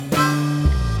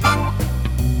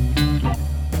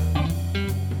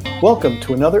Welcome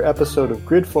to another episode of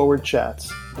Grid Forward Chats,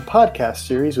 a podcast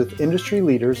series with industry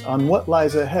leaders on what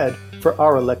lies ahead for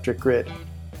our electric grid.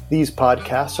 These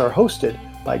podcasts are hosted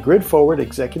by Grid Forward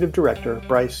Executive Director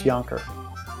Bryce Yonker.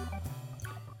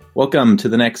 Welcome to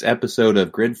the next episode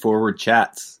of Grid Forward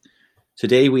Chats.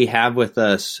 Today we have with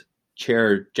us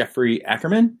Chair Jeffrey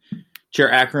Ackerman.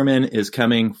 Chair Ackerman is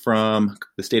coming from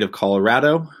the state of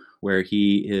Colorado, where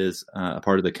he is a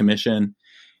part of the commission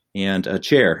and a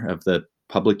chair of the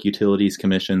Public Utilities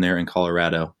Commission there in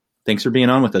Colorado. Thanks for being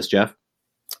on with us, Jeff.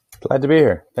 Glad to be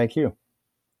here. Thank you.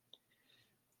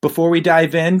 Before we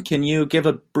dive in, can you give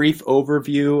a brief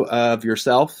overview of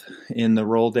yourself in the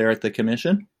role there at the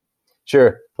commission?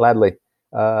 Sure, gladly.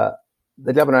 The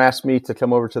governor asked me to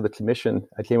come over to the commission.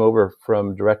 I came over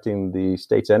from directing the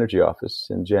state's energy office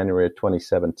in January of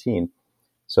 2017.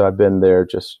 So I've been there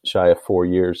just shy of 4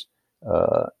 years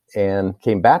and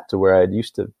came back to where I had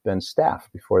used to have been staff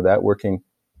before that, working,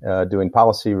 doing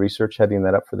policy research, heading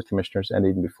that up for the commissioners. And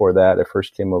even before that, I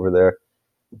first came over there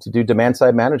to do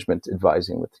demand-side management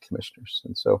advising with the commissioners.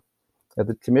 And so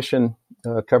the commission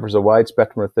covers a wide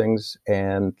spectrum of things,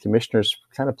 and commissioners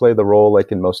kind of play the role,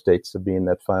 like in most states, of being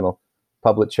that final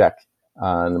public check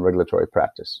on regulatory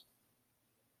practice.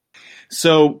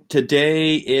 So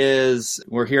today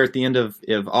we're here at the end of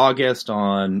August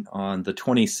on the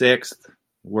 26th.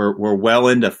 We're well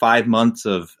into 5 months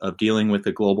of dealing with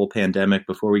the global pandemic.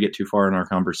 Before we get too far in our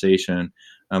conversation,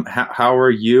 how are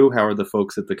you? How are the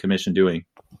folks at the commission doing?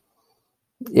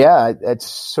 Yeah, it's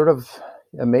sort of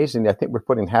amazing. I think we're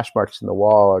putting hash marks in the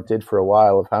wall, or did for a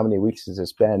while, of how many weeks has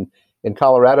this been. In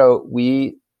Colorado,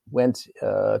 we went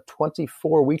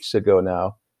 24 weeks ago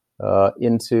now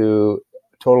into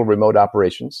total remote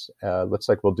operations. Looks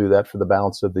like we'll do that for the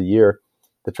balance of the year.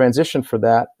 The transition for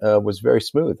that was very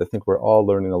smooth. I think we're all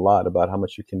learning a lot about how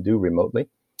much you can do remotely.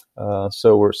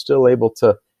 So we're still able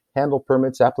to handle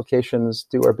permits, applications,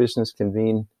 do our business,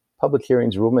 convene public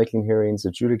hearings, rulemaking hearings,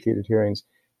 adjudicated hearings.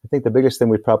 I think the biggest thing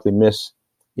we probably miss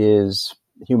is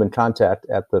human contact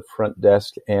at the front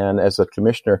desk. And as a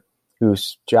commissioner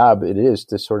whose job it is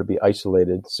to sort of be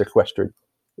isolated, sequestered,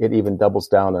 it even doubles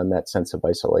down on that sense of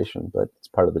isolation, but it's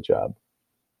part of the job.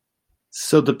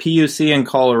 So the PUC in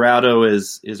Colorado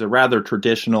is a rather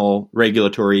traditional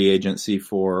regulatory agency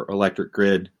for electric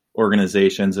grid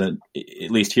organizations, and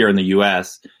at least here in the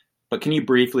U.S. But can you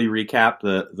briefly recap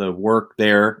the work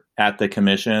there at the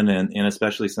commission and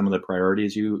especially some of the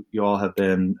priorities you all have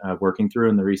been working through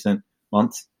in the recent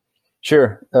months?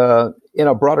 Sure. In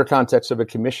a broader context of a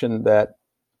commission that,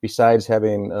 besides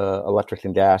having electric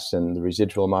and gas and the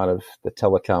residual amount of the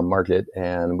telecom market,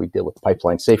 and we deal with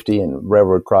pipeline safety and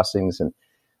railroad crossings and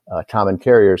common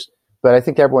carriers. But I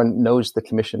think everyone knows the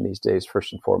commission these days,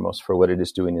 first and foremost, for what it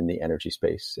is doing in the energy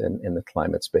space and in the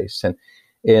climate space. And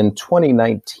in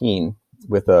 2019,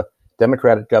 with a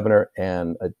Democratic governor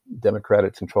and a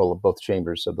Democratic control of both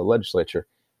chambers of the legislature,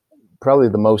 probably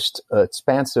the most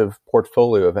expansive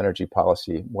portfolio of energy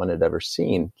policy one had ever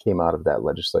seen came out of that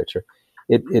legislature.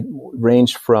 It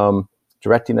ranged from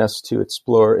directing us to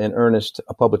explore in earnest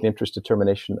a public interest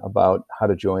determination about how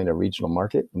to join a regional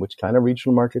market and which kind of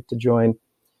regional market to join.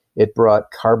 It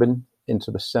brought carbon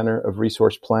into the center of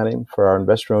resource planning for our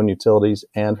investor-owned utilities,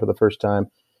 and for the first time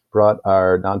brought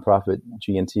our nonprofit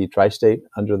G&T Tri-State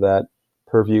under that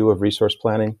purview of resource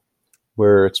planning.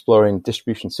 We're exploring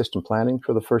distribution system planning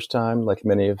for the first time, like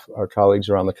many of our colleagues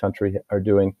around the country are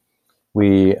doing.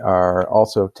 We are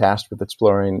also tasked with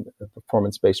exploring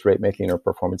performance-based rate making or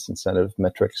performance incentive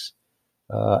metrics.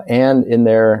 And in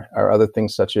there are other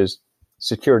things such as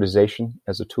securitization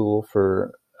as a tool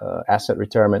for asset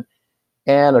retirement,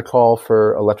 and a call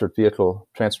for electric vehicle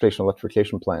transportation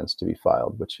electrification plans to be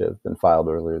filed, which have been filed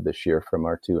earlier this year from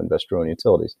our two investor-owned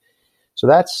utilities. So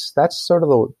that's sort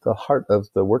of the heart of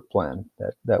the work plan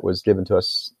that was given to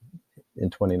us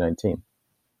in 2019.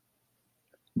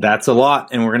 That's a lot,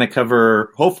 and we're going to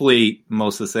cover, hopefully,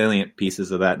 most of the salient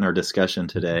pieces of that in our discussion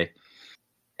today.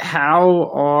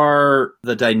 How are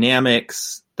the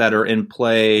dynamics that are in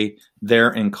play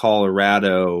there in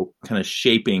Colorado kind of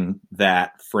shaping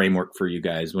that framework for you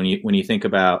guys? When you think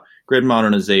about grid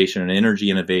modernization and energy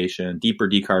innovation, deeper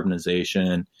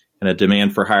decarbonization, and a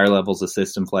demand for higher levels of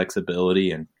system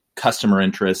flexibility and customer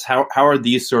interests, how are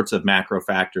these sorts of macro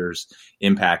factors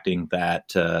impacting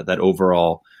that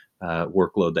overall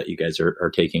workload that you guys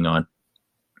are taking on?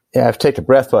 Yeah, I have to take a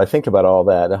breath while I think about all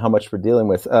that and how much we're dealing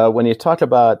with. When you talk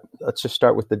about, let's just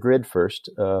start with the grid first,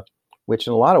 which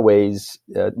in a lot of ways,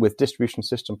 with distribution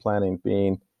system planning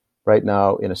being right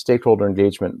now in a stakeholder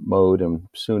engagement mode and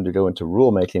soon to go into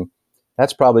rulemaking,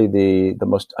 that's probably the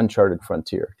most uncharted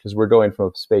frontier, because we're going from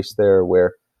a space there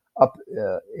where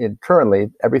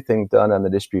currently, everything done on the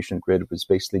distribution grid was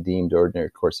basically deemed ordinary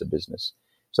course of business.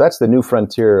 So that's the new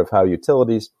frontier of how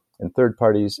utilities and third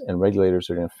parties and regulators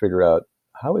are going to figure out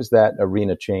how is that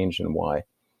arena changed and why.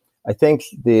 I think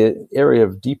the area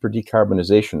of deeper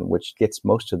decarbonization, which gets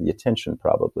most of the attention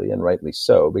probably, and rightly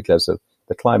so, because of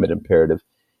the climate imperative,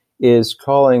 is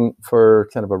calling for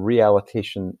kind of a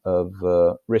reallocation of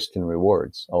risk and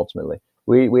rewards, ultimately.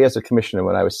 We as a commissioner,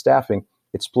 when I was staffing,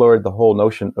 explored the whole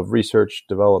notion of research,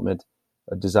 development,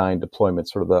 design, deployment,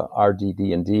 sort of the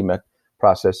RDD&D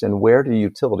process, and where do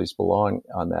utilities belong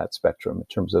on that spectrum in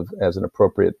terms of as an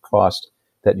appropriate cost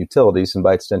that utilities, and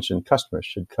by extension customers,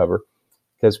 should cover.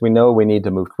 Because we know we need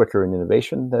to move quicker in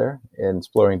innovation there and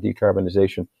exploring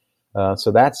decarbonization.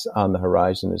 So that's on the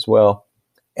horizon as well.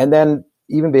 And then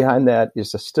even behind that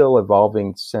is a still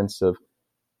evolving sense of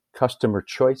customer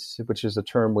choice, which is a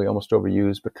term we almost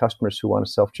overuse, but customers who want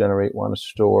to self-generate, want to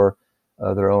store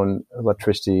their own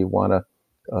electricity, want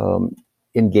to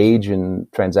engage in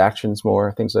transactions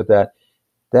more, things like that.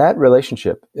 That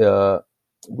relationship,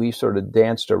 we sort of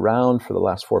danced around for the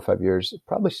last 4 or 5 years,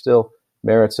 probably still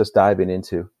merits us diving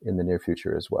into in the near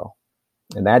future as well.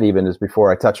 And that even is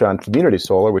before I touch on community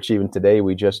solar, which even today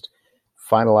we just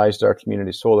finalized our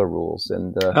community solar rules.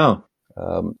 And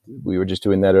we were just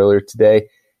doing that earlier today.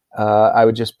 I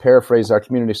would just paraphrase our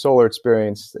community solar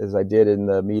experience as I did in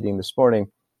the meeting this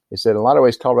morning. They said, in a lot of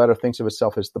ways, Colorado thinks of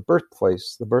itself as the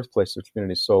birthplace of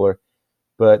community solar.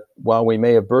 But while we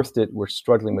may have birthed it, we're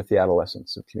struggling with the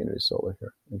adolescence of community solar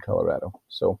here in Colorado.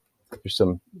 So there's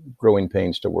some growing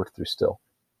pains to work through still.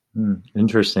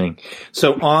 Interesting.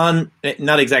 So on,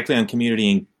 not exactly on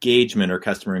community engagement or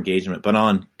customer engagement, but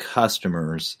on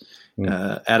customers,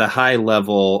 at a high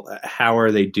level, how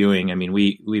are they doing? I mean,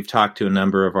 we've talked to a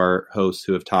number of our hosts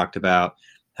who have talked about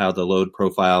how the load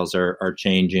profiles are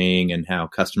changing and how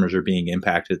customers are being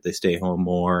impacted. They stay home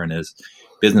more, and as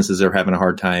businesses are having a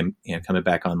hard time coming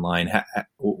back online.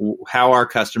 How are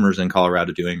customers in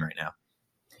Colorado doing right now?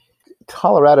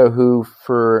 Colorado, who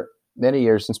for many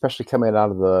years, especially coming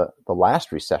out of the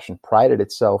last recession, prided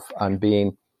itself on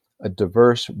being a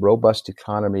diverse, robust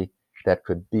economy that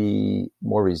could be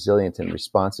more resilient and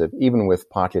responsive, even with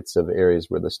pockets of areas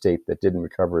where the state that didn't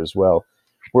recover as well.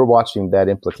 We're watching that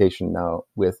implication now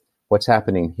with what's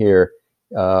happening here.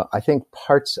 I think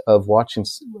parts of watching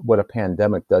what a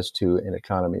pandemic does to an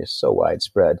economy is so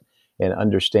widespread, and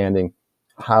understanding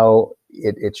how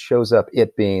it shows up,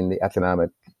 it being the economic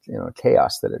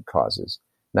chaos that it causes,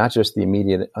 not just the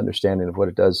immediate understanding of what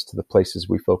it does to the places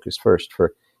we focus first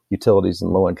for utilities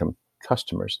and low-income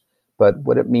customers, but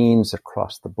what it means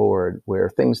across the board, where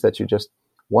things that you just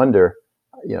wonder,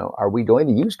 are we going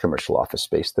to use commercial office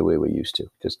space the way we used to?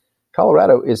 Because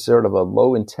Colorado is sort of a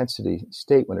low-intensity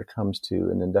state when it comes to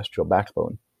an industrial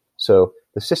backbone. So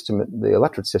the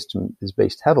electric system is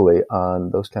based heavily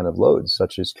on those kind of loads,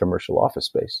 such as commercial office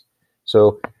space.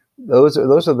 So those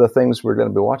are the things we're going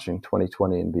to be watching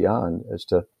 2020 and beyond as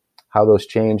to how those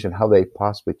change and how they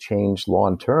possibly change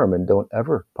long term and don't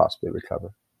ever possibly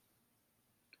recover.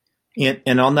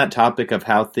 And on that topic of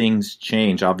how things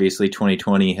change, obviously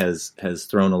 2020 has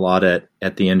thrown a lot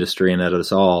at the industry and at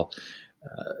us all.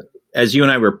 As you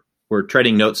and I were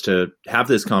trading notes to have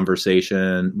this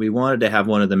conversation, we wanted to have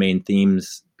one of the main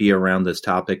themes be around this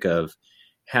topic of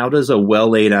how does a well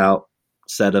laid out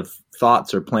set of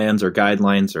thoughts or plans or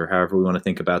guidelines or however we want to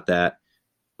think about that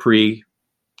pre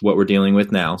what we're dealing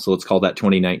with now. So let's call that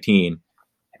 2019.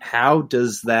 How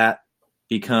does that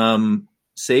become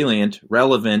salient,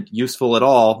 relevant, useful at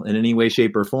all in any way,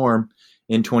 shape, or form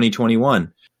in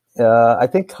 2021? I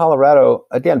think Colorado,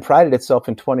 again, prided itself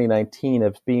in 2019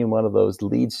 of being one of those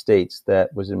lead states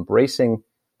that was embracing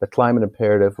the climate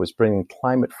imperative, was bringing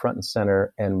climate front and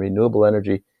center and renewable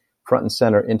energy front and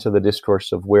center into the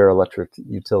discourse of where electric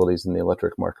utilities and the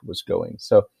electric market was going.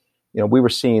 So, we were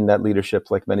seeing that leadership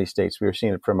like many states. We were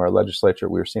seeing it from our legislature.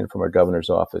 We were seeing it from our governor's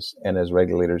office, and as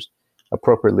regulators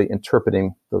appropriately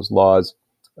interpreting those laws,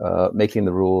 making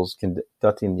the rules,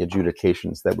 conducting the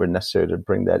adjudications that were necessary to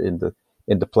bring that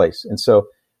into place. And so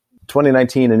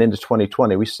 2019 and into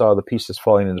 2020, we saw the pieces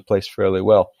falling into place fairly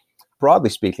well. Broadly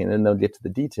speaking, and they'll get to the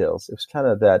details, it was kind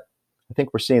of that I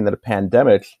think we're seeing that a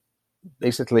pandemic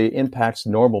basically impacts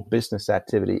normal business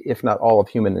activity, if not all of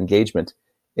human engagement,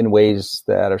 in ways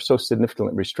that are so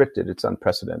significantly restricted, it's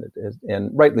unprecedented, and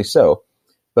rightly so.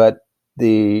 But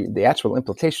the actual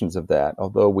implications of that,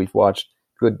 although we've watched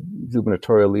good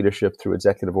gubernatorial leadership through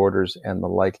executive orders and the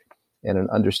like, and an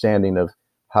understanding of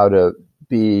how to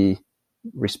be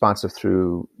responsive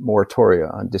through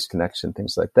moratoria on disconnection,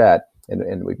 things like that.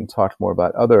 And we can talk more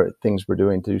about other things we're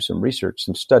doing to do some research,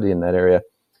 some study in that area.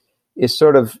 is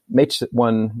sort of makes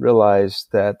one realize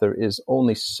that there is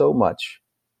only so much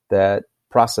that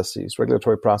processes,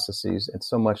 regulatory processes, and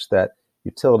so much that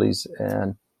utilities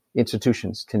and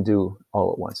institutions can do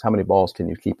all at once. How many balls can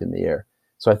you keep in the air?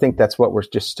 So I think that's what we're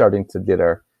just starting to get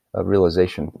our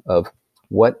realization of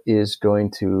what is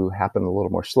going to happen a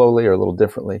little more slowly or a little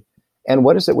differently, and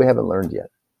what is it we haven't learned yet.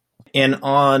 And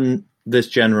on this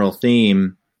general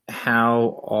theme,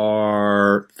 how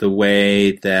are the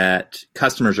way that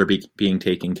customers are being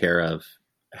taken care of?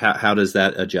 How does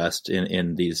that adjust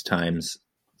in these times?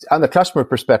 On the customer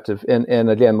perspective, and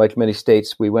again, like many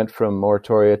states, we went from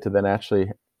moratoria to then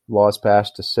actually laws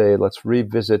passed to say, let's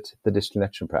revisit the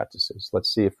disconnection practices.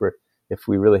 Let's see if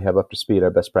we really have up to speed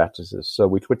our best practices. So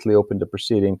we quickly opened a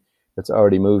proceeding that's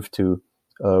already moved to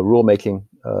rulemaking,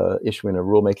 issuing a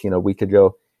rulemaking a week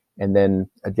ago. And then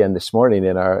again this morning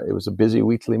it was a busy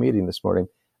weekly meeting this morning,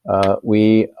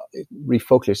 we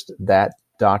refocused that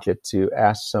docket to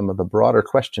ask some of the broader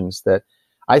questions that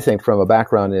I think from a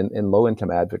background in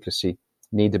low-income advocacy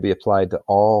need to be applied to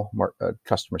all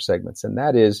customer segments. And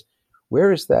that is,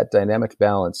 where is that dynamic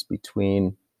balance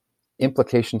between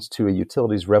implications to a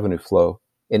utility's revenue flow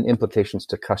and implications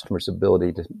to customers'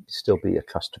 ability to still be a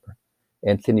customer?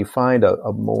 And can you find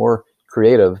a more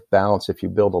creative balance if you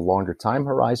build a longer time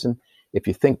horizon, if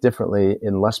you think differently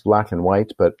in less black and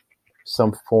white, but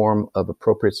some form of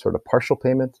appropriate sort of partial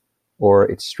payment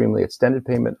or extremely extended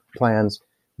payment plans,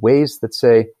 ways that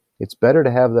say it's better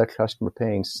to have that customer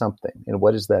paying something. And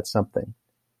what is that something?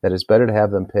 That is better to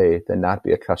have them pay than not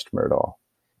be a customer at all.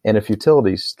 And if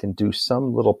utilities can do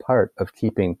some little part of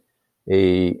keeping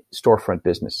a storefront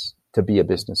business to be a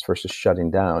business versus shutting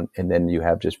down, and then you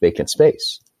have just vacant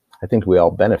space, I think we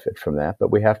all benefit from that,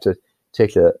 but we have to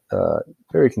take a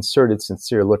very concerted,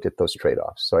 sincere look at those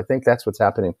trade-offs. So I think that's what's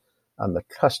happening on the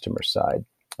customer side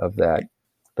of that.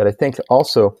 But I think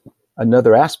also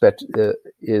another aspect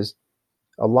is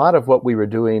a lot of what we were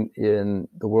doing in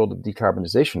the world of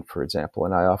decarbonization, for example,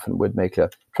 and I often would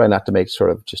try not to make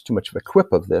sort of just too much of a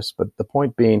quip of this, but the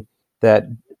point being that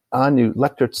on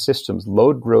electric systems,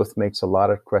 load growth makes a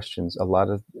lot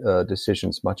of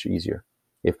decisions much easier.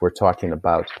 If we're talking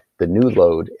about the new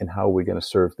load and how we're going to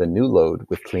serve the new load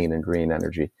with clean and green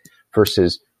energy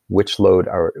versus which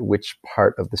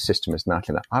part of the system is not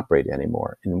going to operate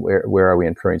anymore, and where are we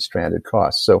incurring stranded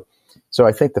costs. So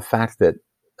I think the fact that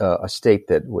a state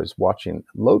that was watching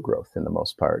load growth in the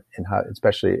most part, and how,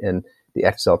 especially in the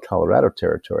XL Colorado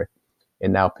territory,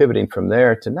 and now pivoting from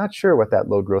there to not sure what that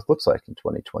load growth looks like in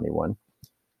 2021,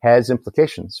 has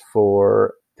implications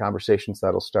for conversations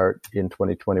that'll start in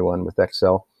 2021 with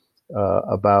XL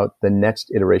about the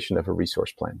next iteration of a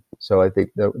resource plan. So I think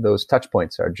those touch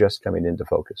points are just coming into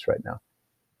focus right now.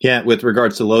 Yeah, with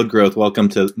regards to load growth, welcome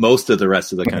to most of the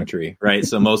rest of the country, right?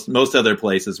 So most other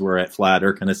places were at flat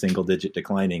or kind of single digit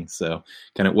declining. So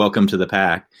kind of welcome to the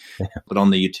pack. Yeah. But on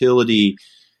the utility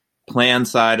plan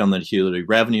side, on the utility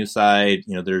revenue side,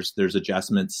 there's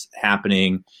adjustments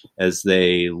happening as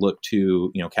they look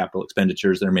to, capital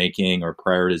expenditures they're making or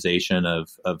prioritization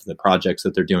of the projects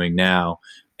that they're doing now.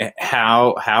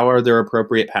 How are there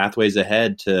appropriate pathways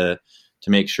ahead to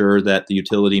make sure that the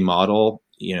utility model,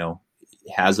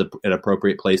 has an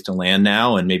appropriate place to land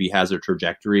now and maybe has a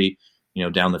trajectory,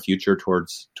 down the future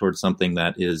towards something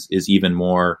that is even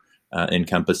more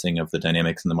encompassing of the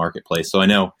dynamics in the marketplace. So I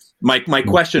know my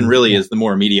question really is the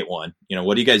more immediate one.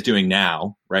 What are you guys doing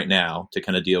right now to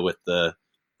kind of deal with the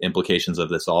implications of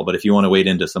this all? But if you want to wade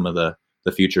into some of the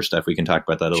future stuff, we can talk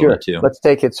about that a little bit too. Let's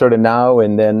take it sort of now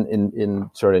and then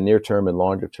in sort of near term and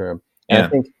longer term.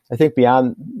 And yeah. I think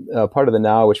beyond part of the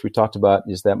now, which we talked about,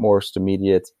 is that most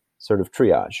immediate sort of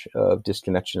triage of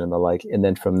disconnection and the like. And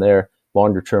then from there,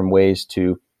 longer term ways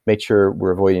to make sure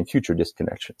we're avoiding future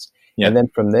disconnections. Yeah. And then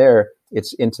from there,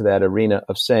 it's into that arena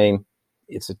of saying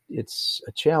it's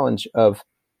a challenge of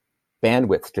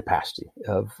bandwidth capacity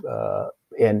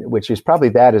and which is probably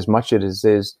that as much as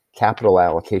it is capital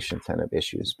allocation kind of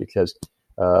issues, because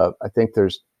I think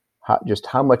there's just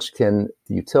how much can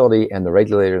the utility and the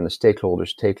regulator and the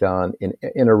stakeholders take on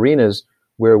in arenas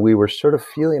where we were sort of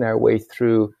feeling our way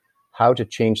through how to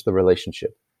change the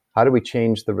relationship. How do we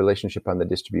change the relationship on the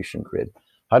distribution grid?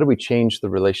 How do we change the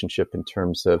relationship in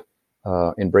terms of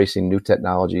embracing new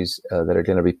technologies that are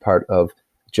going to be part of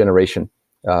generation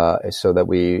so that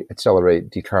we accelerate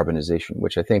decarbonization,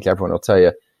 which I think everyone will tell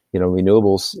you,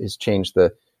 renewables has changed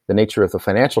the nature of the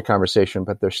financial conversation,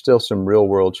 but there's still some real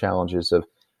world challenges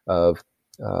of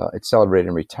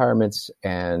accelerating retirements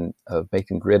and of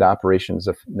making grid operations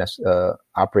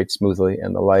operate smoothly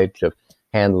and the like, of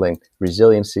handling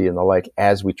resiliency and the like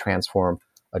as we transform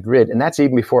a grid. And that's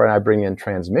even before I bring in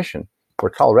transmission, where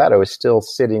Colorado is still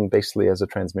sitting basically as a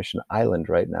transmission island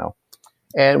right now.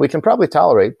 And we can probably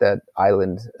tolerate that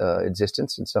island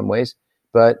existence in some ways,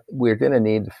 but we're going to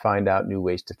need to find out new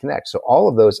ways to connect. So all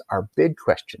of those are big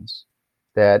questions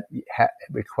that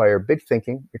require big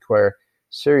thinking, require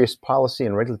serious policy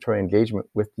and regulatory engagement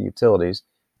with the utilities,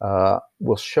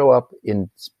 will show up in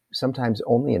sometimes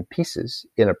only in pieces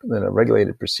in a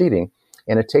regulated proceeding.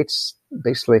 And it takes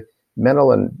basically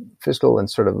mental and physical and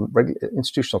sort of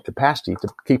institutional capacity to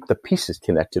keep the pieces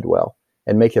connected well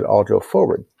and make it all go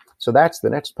forward. So that's the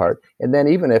next part. And then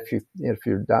even if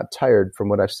you're not tired from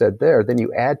what I've said there, then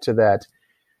you add to that,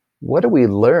 what do we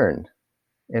learn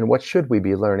and what should we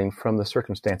be learning from the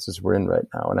circumstances we're in right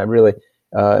now? And I'm really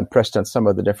impressed on some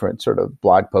of the different sort of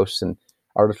blog posts and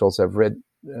articles I've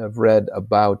read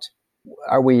about,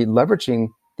 are we leveraging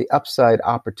the upside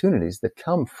opportunities that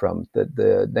come from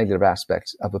the negative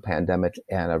aspects of a pandemic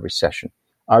and a recession?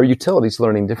 Are utilities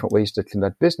learning different ways to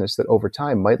conduct business that over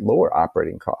time might lower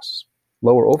operating costs,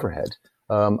 lower overhead?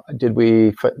 Did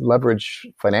we leverage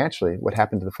financially what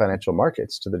happened to the financial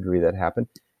markets to the degree that happened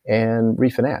and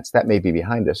refinance? That may be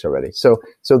behind us already. So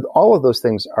all of those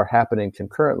things are happening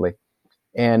concurrently,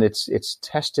 and it's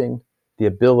testing the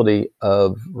ability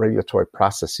of regulatory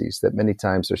processes that many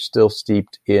times are still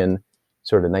steeped in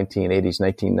sort of 1980s,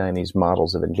 1990s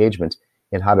models of engagement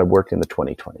and how to work in the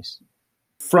 2020s.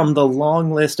 From the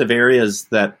long list of areas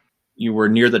that you were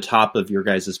near the top of your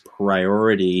guys'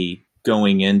 priority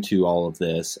going into all of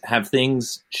this, have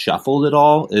things shuffled at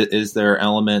all? Is there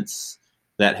elements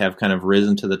that have kind of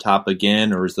risen to the top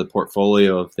again, or is the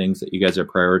portfolio of things that you guys are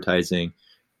prioritizing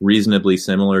reasonably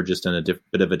similar, just in a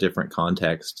bit of a different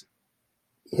context?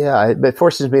 Yeah, it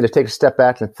forces me to take a step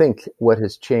back and think what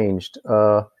has changed.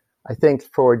 I think,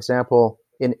 for example,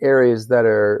 in areas that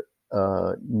are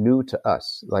new to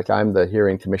us, like I'm the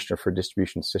hearing commissioner for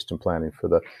distribution system planning for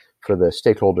the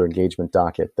stakeholder engagement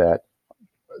docket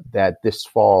that this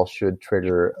fall should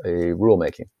trigger a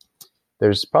rulemaking.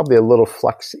 There's probably a little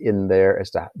flux in there as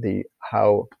to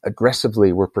how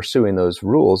aggressively we're pursuing those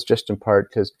rules, just in part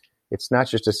because it's not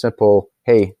just a simple,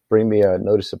 hey, bring me a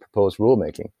notice of proposed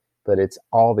rulemaking, but it's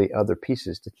all the other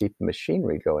pieces to keep the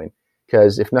machinery going.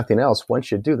 Because if nothing else,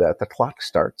 once you do that, the clock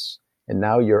starts, and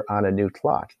now you're on a new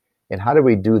clock. And how do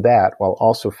we do that while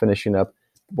also finishing up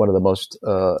one of the most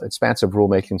expansive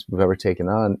rulemakings we've ever taken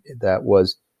on? That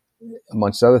was,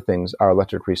 amongst other things, our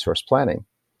electric resource planning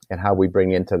and how we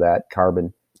bring into that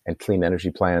carbon and clean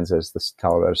energy plans, as the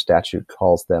Colorado statute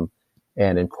calls them,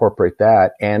 and incorporate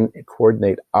that and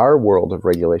coordinate our world of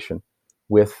regulation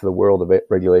with the world of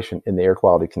regulation in the Air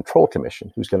Quality Control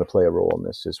Commission, who's going to play a role in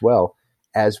this as well,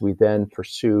 as we then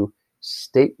pursue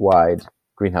statewide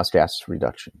greenhouse gas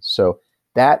reductions. So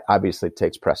that obviously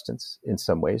takes precedence in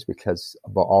some ways because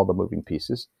of all the moving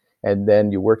pieces. And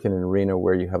then you work in an arena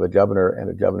where you have a governor and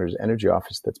a governor's energy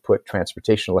office that's put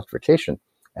transportation electrification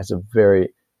as a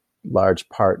very large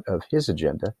part of his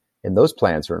agenda. And those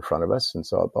plans are in front of us. And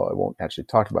so although I won't actually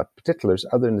talk about the particulars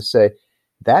other than to say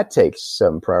that takes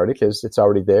some priority because it's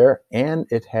already there and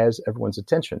it has everyone's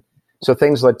attention. So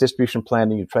things like distribution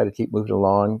planning, you try to keep moving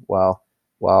along while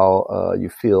you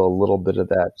feel a little bit of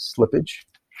that slippage,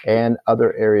 and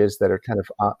other areas that are kind of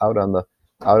out on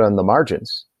the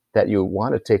margins that you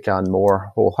want to take on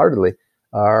more wholeheartedly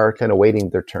are kind of waiting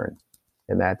their turn.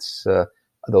 And that's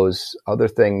those other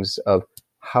things of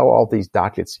how all these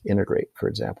dockets integrate, for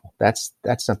example. That's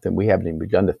something we haven't even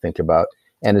begun to think about,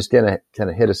 and it's going to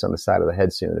kind of hit us on the side of the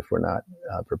head soon if we're not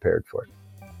prepared for it.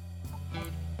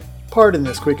 Pardon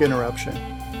this quick interruption.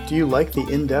 Do you like the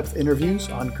in-depth interviews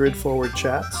on Grid Forward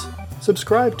Chats?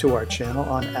 Subscribe to our channel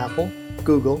on Apple,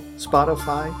 Google,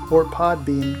 Spotify, or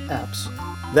Podbean apps.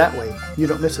 That way, you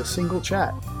don't miss a single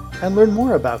chat. And learn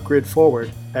more about Grid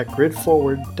Forward at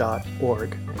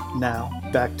gridforward.org. Now,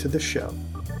 back to the show.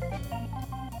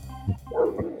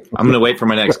 I'm going to wait for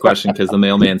my next question because the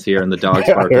mailman's here and the dog's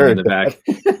barking in the back.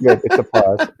 Yeah, it's a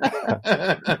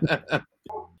pause.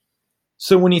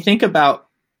 So when you think about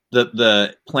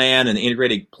the plan and the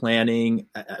integrated planning,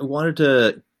 I wanted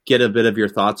to get a bit of your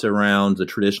thoughts around the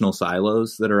traditional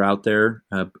silos that are out there,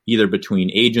 either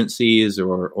between agencies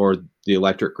or the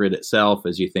electric grid itself,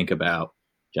 as you think about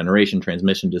generation,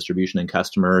 transmission, distribution, and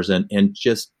customers, and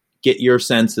just get your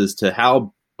sense as to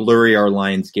how blurry our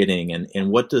lines getting,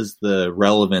 and what does the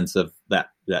relevance of that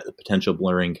potential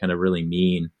blurring kind of really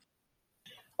mean?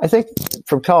 I think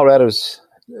from Colorado's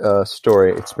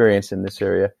experience in this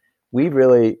area, we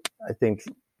really, I think,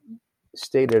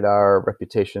 stated our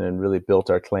reputation and really built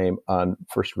our claim on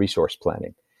first resource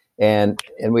planning. And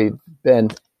we've been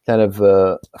kind of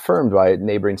affirmed by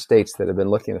neighboring states that have been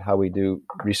looking at how we do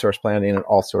resource planning and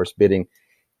all source bidding.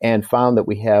 and found that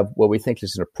we have what we think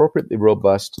is an appropriately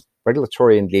robust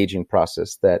regulatory engaging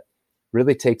process that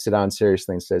really takes it on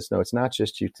seriously and says, no, it's not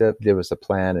just you to give us a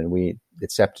plan and we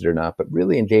accept it or not, but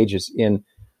really engages in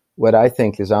what I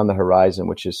think is on the horizon,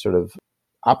 which is sort of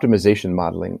optimization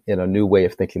modeling in a new way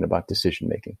of thinking about decision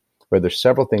making, where there's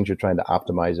several things you're trying to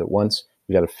optimize at once.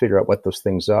 You got to figure out what those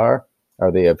things are.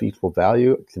 Are they of equal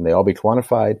value? Can they all be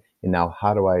quantified? And now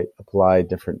how do I apply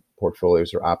different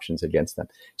portfolios or options against them?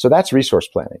 So that's resource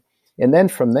planning. And then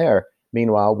from there,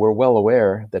 meanwhile, we're well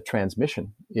aware that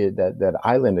transmission, that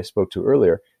island I spoke to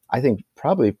earlier, I think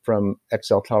probably from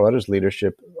XL Colorado's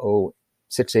leadership,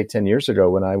 6, 8, 10 years ago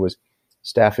when I was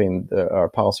staffing our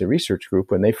policy research group,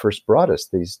 when they first brought us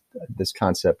this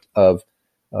concept of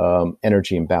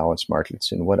energy imbalance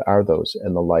markets and what are those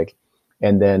and the like.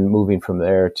 And then moving from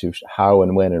there to how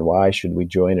and when and why should we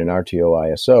join an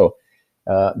RTO ISO.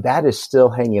 That is still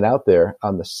hanging out there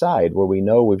on the side where we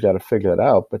know we've got to figure it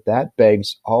out, but that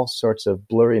begs all sorts of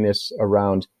blurriness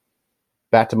around,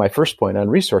 back to my first point on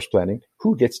resource planning,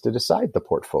 who gets to decide the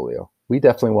portfolio? We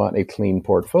definitely want a clean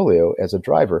portfolio as a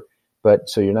driver, but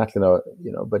so you're not going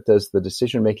to, but does the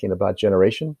decision making about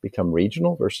generation become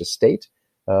regional versus state?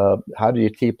 How do you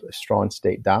keep a strong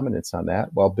state dominance on that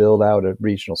while build out a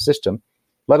regional system,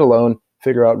 let alone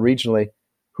figure out regionally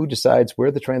who decides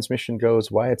where the transmission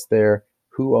goes, why it's there,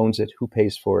 who owns it, who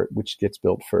pays for it, which gets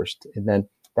built first. And then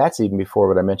that's even before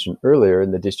what I mentioned earlier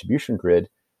in the distribution grid,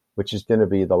 which is going to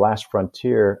be the last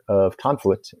frontier of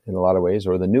conflict in a lot of ways,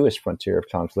 or the newest frontier of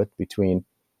conflict between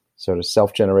sort of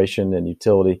self-generation and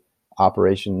utility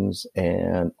operations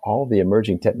and all the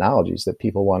emerging technologies that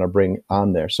people want to bring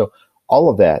on there. So all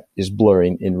of that is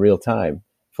blurring in real time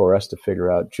for us to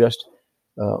figure out just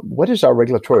what is our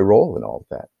regulatory role in all of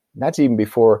that. And that's even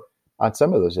before on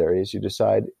some of those areas you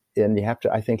decide, and you have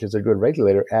to, I think as a good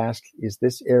regulator, ask, is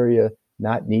this area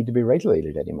not need to be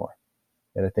regulated anymore?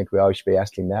 And I think we always should be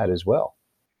asking that as well.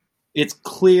 It's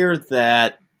clear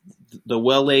that the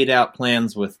well laid out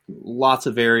plans with lots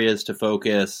of areas to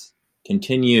focus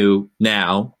continue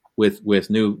now with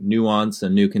new nuance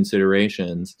and new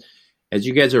considerations. As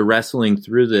you guys are wrestling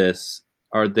through this,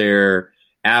 are there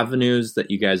avenues that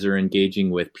you guys are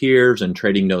engaging with peers and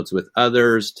trading notes with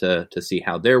others to see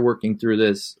how they're working through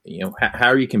this? How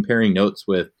are you comparing notes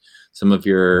with some of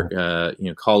your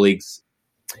colleagues?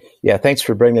 Yeah, thanks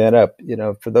for bringing that up.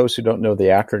 For those who don't know the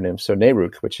acronym, so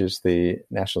NARUC, which is the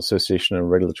National Association of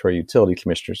Regulatory Utility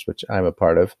Commissioners, which I'm a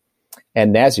part of,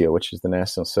 and NASIO, which is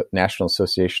the National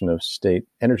Association of State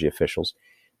Energy Officials.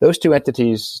 Those two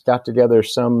entities got together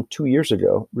some 2 years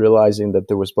ago, realizing that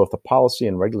there was both a policy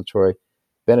and regulatory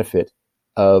benefit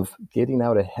of getting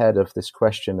out ahead of this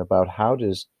question about how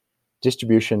does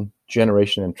distribution,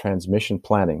 generation, and transmission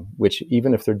planning, which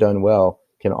even if they're done well,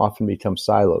 can often become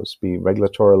silos, be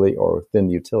regulatorily or within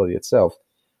the utility itself.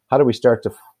 How do we start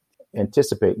to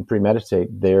anticipate and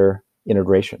premeditate their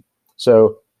integration?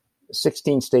 So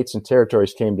 16 states and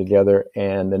territories came together,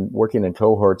 and then working in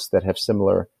cohorts that have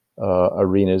similar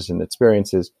arenas and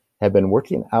experiences have been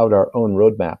working out our own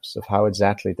roadmaps of how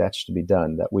exactly that's to be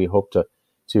done, that we hope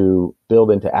to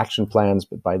build into action plans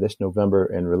by this November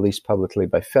and release publicly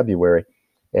by February.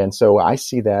 And so I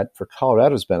see that for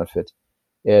Colorado's benefit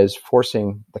as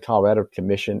forcing the Colorado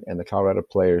Commission and the Colorado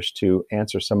players to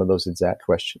answer some of those exact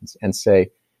questions and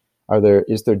say,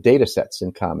 is there data sets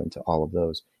in common to all of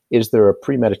those? Is there a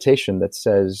premeditation that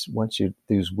says once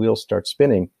these wheels start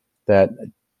spinning that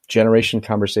generation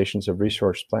conversations of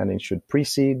resource planning should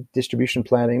precede distribution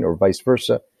planning or vice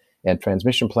versa, and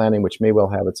transmission planning, which may well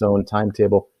have its own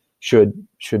timetable, should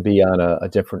be on a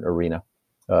different arena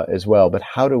as well. But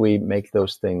how do we make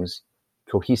those things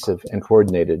cohesive and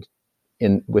coordinated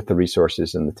with the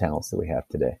resources and the talents that we have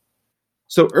today?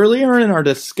 So earlier in our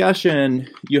discussion,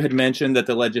 you had mentioned that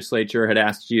the legislature had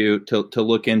asked you to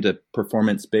look into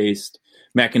performance-based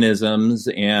mechanisms,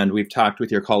 and we've talked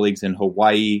with your colleagues in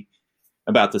Hawaii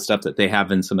about the stuff that they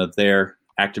have in some of their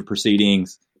active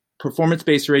proceedings.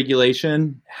 Performance-based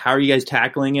regulation, how are you guys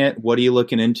tackling it? What are you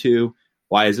looking into?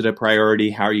 Why is it a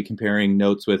priority? How are you comparing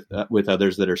notes with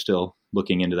others that are still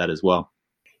looking into that as well?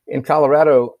 In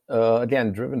Colorado,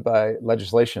 again, driven by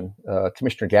legislation,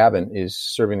 Commissioner Gavin is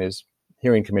serving as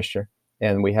hearing commissioner,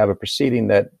 and we have a proceeding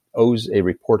that owes a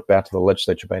report back to the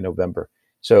legislature by November.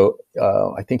 So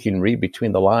I think you can read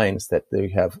between the lines that they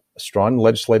have a strong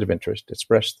legislative interest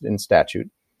expressed in statute,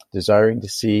 desiring to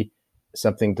see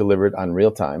something delivered on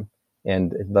real time,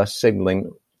 and thus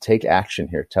signaling, take action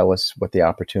here. Tell us what the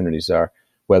opportunities are,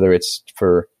 whether it's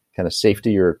for kind of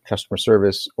safety or customer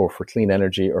service or for clean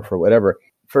energy or for whatever.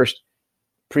 First,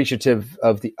 appreciative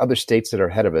of the other states that are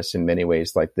ahead of us in many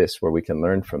ways like this, where we can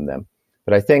learn from them.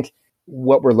 But I think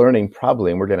what we're learning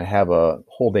probably, and we're going to have a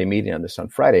whole day meeting on this on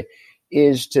Friday,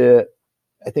 is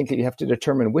I think that you have to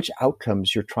determine which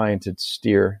outcomes you're trying to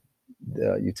steer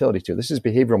the utility to. This is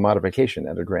behavioral modification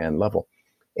at a grand level.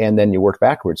 And then you work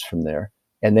backwards from there.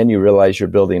 And then you realize you're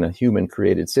building a human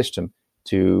created system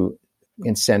to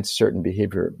incent certain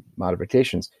behavior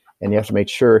modifications. And you have to make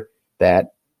sure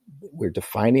that we're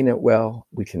defining it well,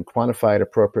 we can quantify it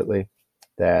appropriately,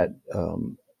 that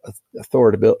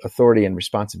authority and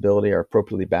responsibility are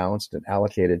appropriately balanced and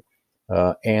allocated.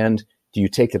 And do you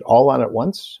take it all on at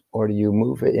once, or do you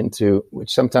move it into,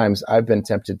 which sometimes I've been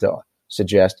tempted to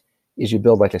suggest, is you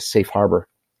build like a safe harbor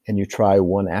and you try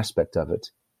one aspect of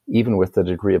it, even with the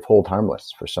degree of hold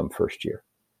harmless for some first year,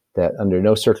 that under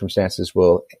no circumstances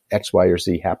will X, Y, or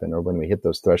Z happen, or when we hit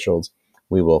those thresholds,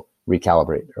 we will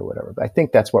recalibrate or whatever. But I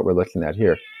think that's what we're looking at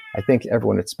here. I think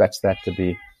everyone expects that to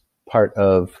be part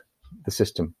of the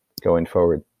system going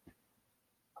forward.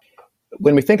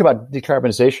 When we think about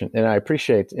decarbonization, and I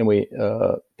appreciate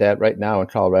that right now in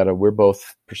Colorado, we're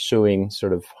both pursuing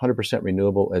sort of 100%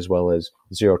 renewable as well as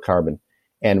zero carbon.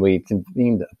 And we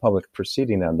convened a public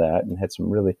proceeding on that and had some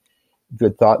really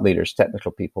good thought leaders,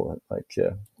 technical people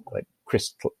like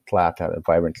Chris Clack out of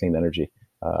Vibrant Clean Energy,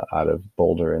 out of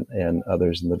Boulder, and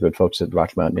others, and the good folks at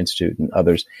Rocky Mountain Institute and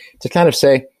others, to kind of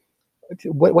say,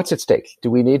 what's at stake?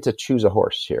 Do we need to choose a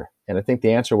horse here? And I think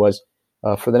the answer was,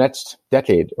 for the next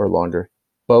decade or longer,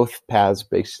 both paths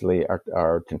basically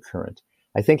are concurrent.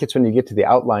 I think it's when you get to the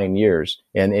outlying years,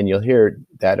 and you'll hear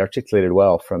that articulated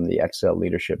well from the Xcel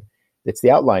leadership, it's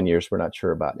the outlying years we're not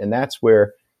sure about. And that's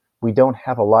where we don't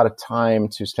have a lot of time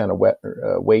to kind of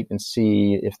wait and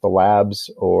see if the labs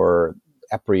or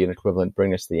EPRI and equivalent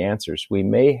bring us the answers. We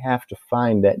may have to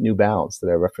find that new balance that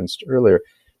I referenced earlier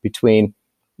between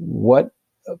what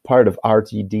part of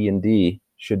RTD&D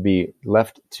should be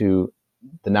left to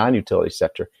the non-utility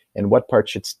sector and what part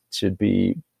should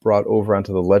be brought over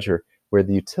onto the ledger where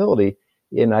the utility,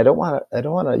 and I don't want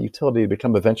a utility to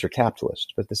become a venture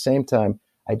capitalist, but at the same time,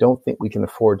 I don't think we can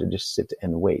afford to just sit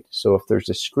and wait. So if there's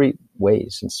discrete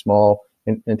ways and small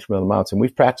incremental amounts, and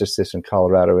we've practiced this in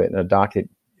Colorado in a docket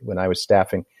when I was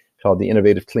staffing called the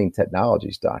Innovative Clean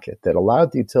Technologies docket that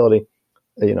allowed the utility,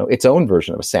 its own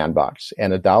version of a sandbox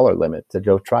and a dollar limit to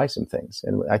go try some things.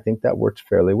 And I think that worked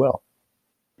fairly well.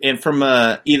 And from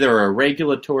either a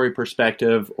regulatory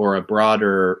perspective or a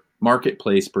broader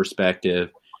marketplace perspective,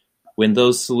 when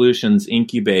those solutions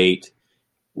incubate,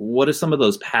 what do some of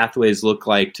those pathways look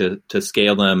like to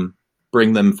scale them,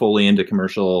 bring them fully into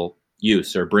commercial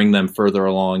use, or bring them further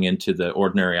along into the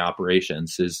ordinary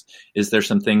operations? Is there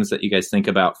some things that you guys think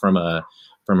about from a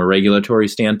regulatory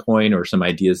standpoint, or some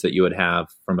ideas that you would have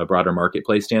from a broader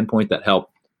marketplace standpoint that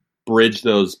help bridge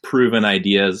those proven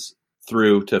ideas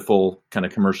through to full kind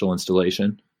of commercial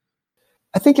installation?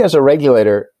 I think as a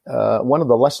regulator, one of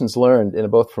the lessons learned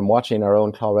both from watching our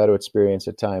own Colorado experience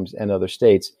at times and other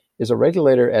states is a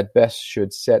regulator at best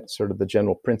should set sort of the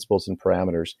general principles and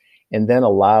parameters and then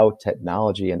allow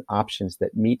technology and options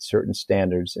that meet certain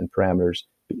standards and parameters,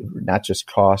 not just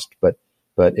cost, but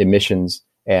emissions,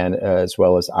 and as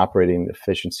well as operating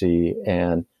efficiency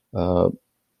and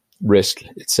risk,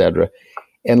 et cetera.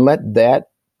 And let that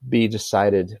be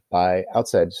decided by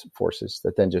outside forces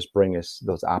that then just bring us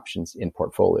those options in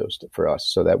portfolios for us,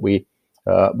 so that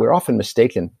we're often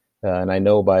mistaken. And I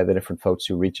know by the different folks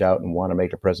who reach out and want to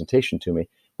make a presentation to me,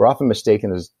 we're often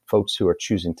mistaken as folks who are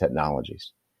choosing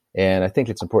technologies. And I think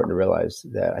it's important to realize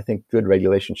that I think good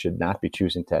regulation should not be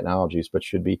choosing technologies, but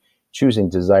should be choosing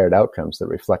desired outcomes that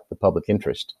reflect the public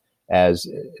interest as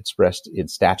expressed in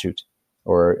statute,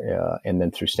 or and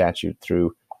then through statute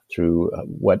through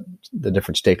what the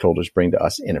different stakeholders bring to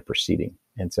us in a proceeding.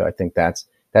 And so I think that's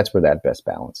where that best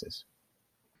balance is.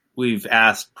 We've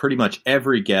asked pretty much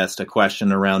every guest a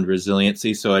question around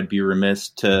resiliency, so I'd be remiss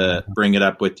to bring it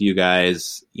up with you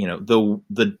guys.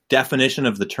 The definition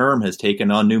of the term has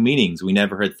taken on new meanings. We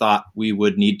never had thought we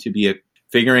would need to be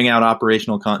figuring out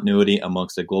operational continuity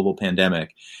amongst a global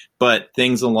pandemic, but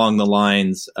things along the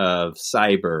lines of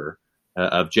cyber,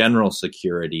 of general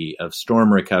security, of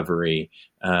storm recovery.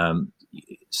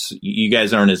 You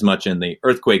guys aren't as much in the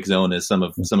earthquake zone as some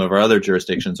of our other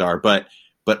jurisdictions are, but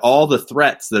all the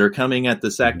threats that are coming at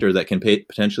the sector that can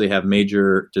potentially have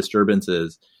major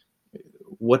disturbances,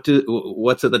 what's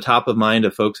at the top of mind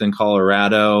of folks in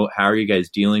Colorado? How are you guys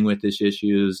dealing with these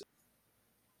issues?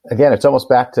 Again, it's almost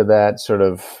back to that sort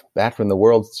of back when the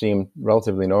world seemed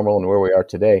relatively normal and where we are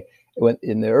today. When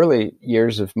in the early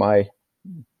years of my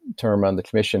term on the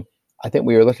commission, I think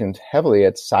we were looking heavily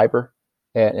at cyber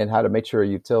and how to make sure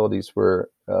utilities were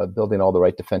building all the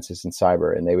right defenses in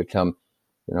cyber, and they would come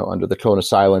under the cone of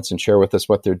silence and share with us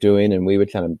what they're doing. And we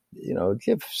would kind of,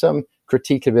 give some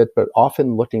critique of it, but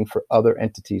often looking for other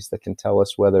entities that can tell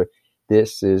us whether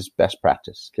this is best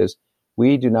practice, because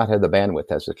we do not have the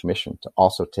bandwidth as a commission to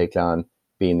also take on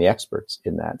being the experts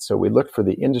in that. So we look for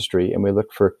the industry and we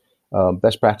look for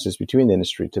best practices between the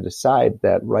industry to decide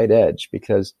that right edge,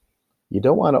 because you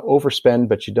don't want to overspend,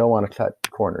 but you don't want to cut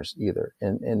corners either.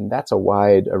 And that's a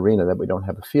wide arena that we don't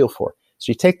have a feel for. So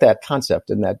you take that concept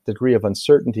and that degree of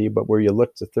uncertainty, but where you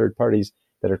look to third parties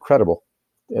that are credible,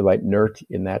 like NERC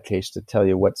in that case, to tell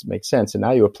you what makes sense. And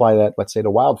now you apply that, let's say,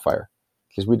 to wildfire,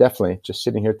 because we definitely, just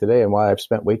sitting here today, and why I've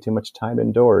spent way too much time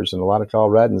indoors, and a lot of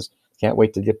Coloradans can't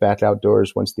wait to get back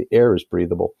outdoors once the air is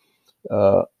breathable.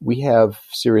 We have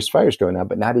serious fires going on,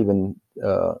 but not even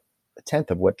a tenth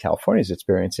of what California is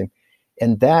experiencing.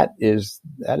 And that is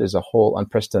a whole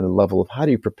unprecedented level of how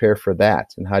do you prepare for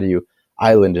that, and how do you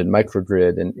island and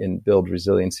microgrid and build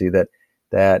resiliency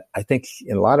that I think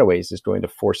in a lot of ways is going to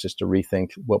force us to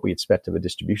rethink what we expect of a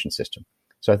distribution system.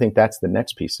 So I think that's the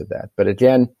next piece of that. But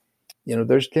again,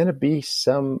 there's going to be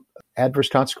some adverse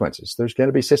consequences. There's going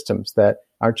to be systems that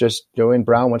aren't just going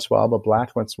brown once in a while, but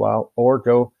black once in a while, or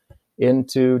go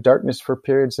into darkness for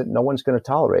periods that no one's going to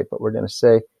tolerate. But we're going to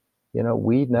say,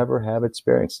 we never have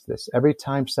experienced this. Every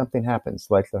time something happens,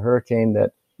 like the hurricane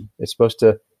that is supposed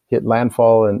to hit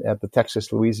landfall at the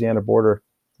Texas-Louisiana border,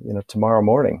 tomorrow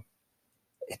morning,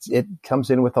 it comes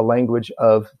in with a language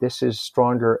of this is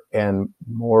stronger and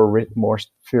more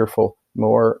fearful,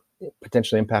 more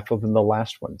potentially impactful than the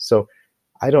last one. So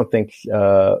I don't think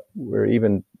we're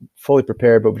even fully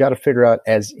prepared, but we've got to figure out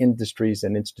as industries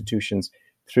and institutions,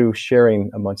 through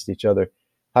sharing amongst each other,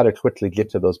 how to quickly get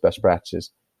to those best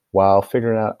practices, while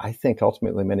figuring out, I think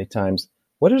ultimately many times,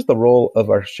 what is the role of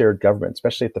our shared government,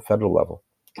 especially at the federal level?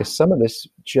 Because some of this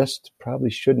just probably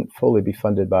shouldn't fully be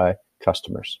funded by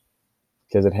customers,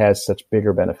 because it has such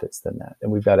bigger benefits than that.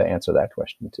 And we've got to answer that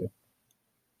question too.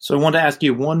 So I want to ask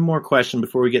you one more question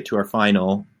before we get to our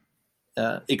final.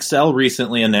 Xcel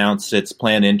recently announced its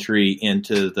planned entry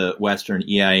into the Western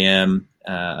EIM.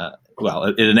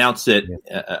 It announced it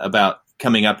about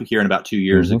coming up here in about 2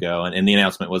 years ago, and the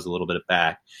announcement was a little bit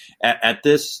back. At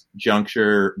this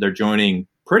juncture, they're joining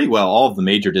pretty well all of the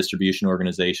major distribution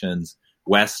organizations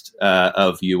west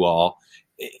of you all.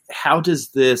 How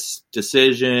does this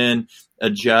decision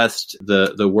adjust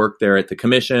the work there at the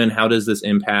commission? How does this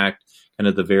impact kind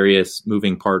of the various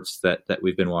moving parts that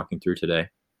we've been walking through today?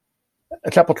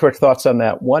 A couple quick thoughts on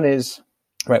that. One is,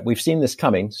 right, we've seen this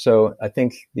coming. So I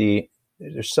think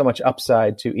there's so much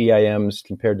upside to EIMs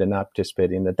compared to not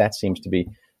participating that seems to be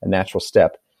a natural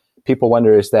step. People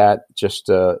wonder, is that just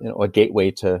a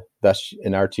gateway to thus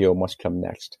an RTO must come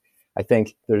next? I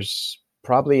think there's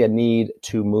probably a need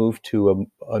to move to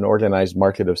an organized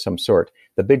market of some sort.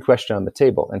 The big question on the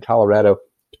table, and Colorado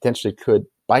potentially could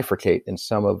bifurcate in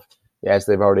some of, as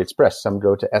they've already expressed, some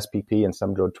go to SPP and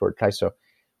some go toward CAISO.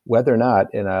 Whether or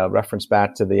not, in a reference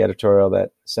back to the editorial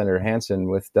that Senator Hansen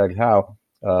with Doug Howe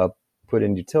put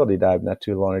in Utility Dive not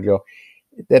too long ago,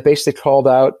 that basically called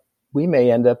out, we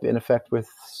may end up in effect with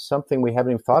something we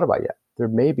haven't even thought about yet. There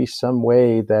may be some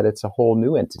way that it's a whole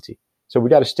new entity. So we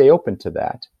got to stay open to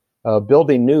that.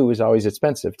 Building new is always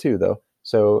expensive too, though.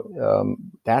 So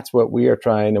that's what we are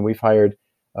trying, and we've hired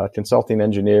a consulting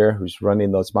engineer who's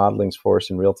running those modelings for us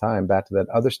in real time back to that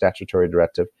other statutory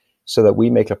directive, so that we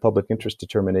make a public interest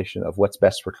determination of what's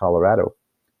best for Colorado,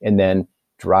 and then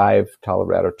drive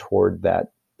Colorado toward that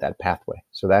pathway.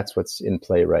 So that's what's in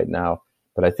play right now.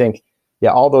 But I think,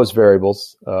 all those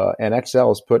variables, and Xcel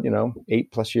has put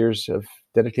 8+ years of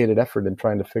dedicated effort in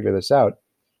trying to figure this out.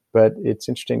 But it's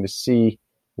interesting to see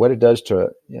what it does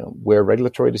to where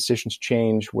regulatory decisions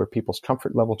change, where people's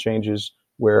comfort level changes,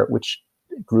 which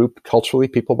group culturally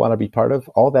people want to be part of.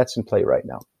 All that's in play right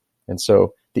now. And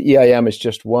so the EIM is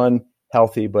just one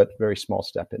healthy but very small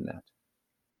step in that.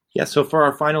 Yeah, so for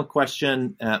our final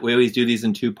question, we always do these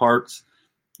in two parts.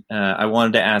 I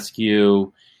wanted to ask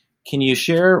you, can you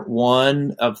share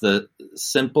one of the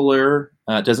simpler,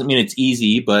 doesn't mean it's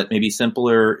easy, but maybe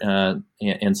simpler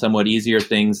and somewhat easier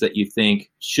things that you think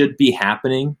should be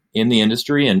happening in the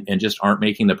industry and just aren't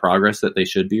making the progress that they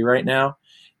should be right now?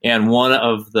 And one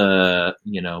of the,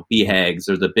 BHAGs,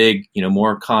 or the big,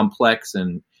 more complex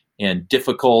and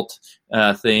difficult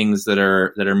things that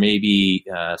are maybe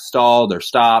stalled or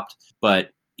stopped, but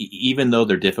even though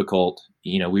they're difficult,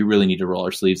 we really need to roll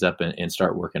our sleeves up and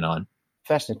start working on.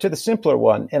 Fascinating. To the simpler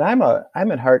one, and I'm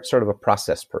at heart sort of a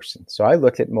process person, so I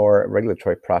look at more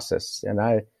regulatory process, and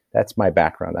that's my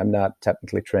background. I'm not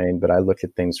technically trained, but I look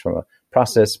at things from a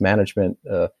process management,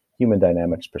 human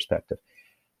dynamics perspective.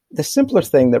 the simpler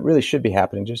thing that really should be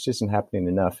happening just isn't happening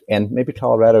enough, and maybe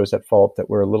Colorado is at fault that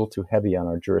we're a little too heavy on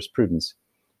our jurisprudence,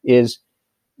 is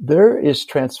there is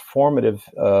transformative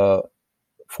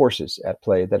forces at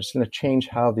play that is going to change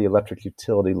how the electric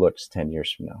utility looks 10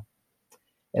 years from now.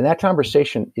 And that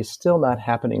conversation is still not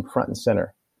happening front and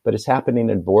center, but it's happening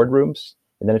in boardrooms,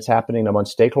 and then it's happening among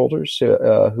stakeholders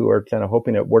who are kind of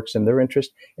hoping it works in their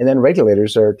interest, and then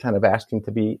regulators are kind of asking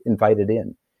to be invited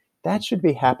in. That should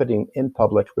be happening in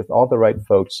public with all the right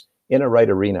folks in a right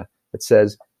arena that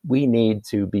says we need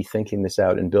to be thinking this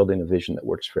out and building a vision that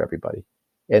works for everybody.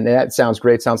 And that sounds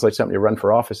great. Sounds like something you run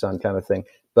for office on kind of thing.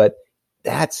 But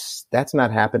that's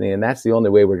not happening. And that's the only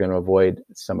way we're going to avoid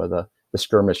some of the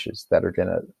skirmishes that are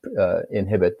going to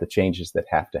inhibit the changes that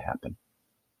have to happen.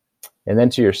 And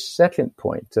then to your second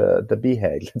point, the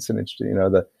BHAG, that's an interesting,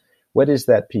 what is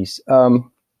that piece?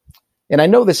 And I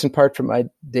know this in part from my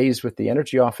days with the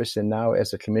Energy Office and now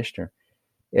as a commissioner,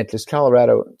 because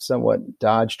Colorado somewhat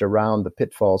dodged around the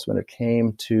pitfalls when it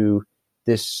came to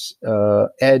this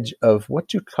edge of what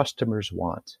do customers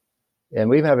want. And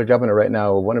we have a governor right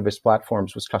now, one of his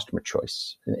platforms was customer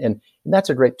choice. And that's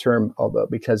a great term, although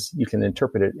because you can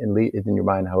interpret it and leave it in your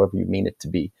mind however you mean it to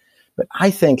be. But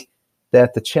I think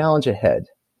that the challenge ahead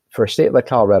for a state like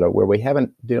Colorado, where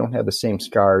they don't have the same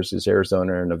scars as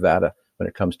Arizona or Nevada when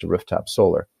it comes to rooftop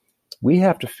solar, we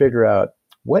have to figure out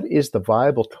what is the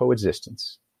viable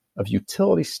coexistence of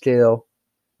utility scale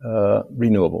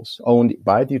renewables owned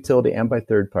by the utility and by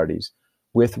third parties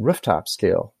with rooftop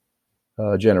scale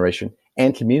generation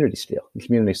and community scale, and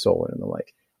community solar and the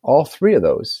like. All three of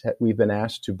those we've been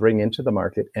asked to bring into the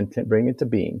market and bring into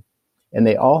being, and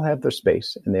they all have their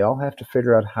space, and they all have to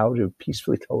figure out how to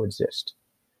peacefully coexist,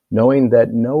 knowing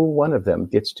that no one of them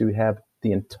gets to have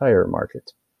the entire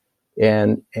market.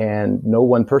 And no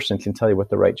one person can tell you what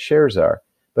the right shares are.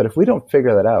 But if we don't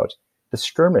figure that out, the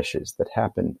skirmishes that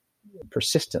happen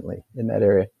persistently in that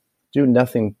area do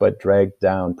nothing but drag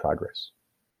down progress.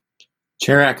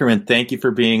 Chair Ackerman, thank you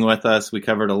for being with us. We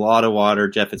covered a lot of water.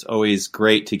 Jeff, it's always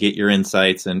great to get your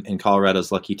insights, and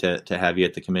Colorado's lucky to have you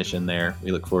at the commission there.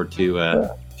 We look forward to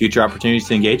future opportunities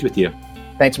to engage with you.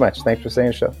 Thanks much. Thanks for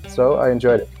saying so. So I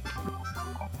enjoyed it.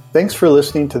 Thanks for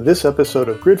listening to this episode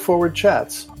of Grid Forward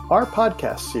Chats, our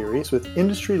podcast series with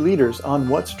industry leaders on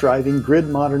what's driving grid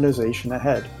modernization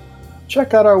ahead.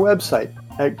 Check out our website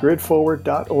at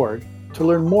gridforward.org to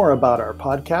learn more about our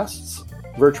podcasts,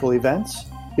 virtual events,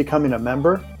 becoming a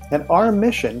member, and our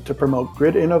mission to promote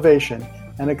grid innovation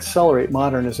and accelerate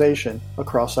modernization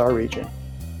across our region.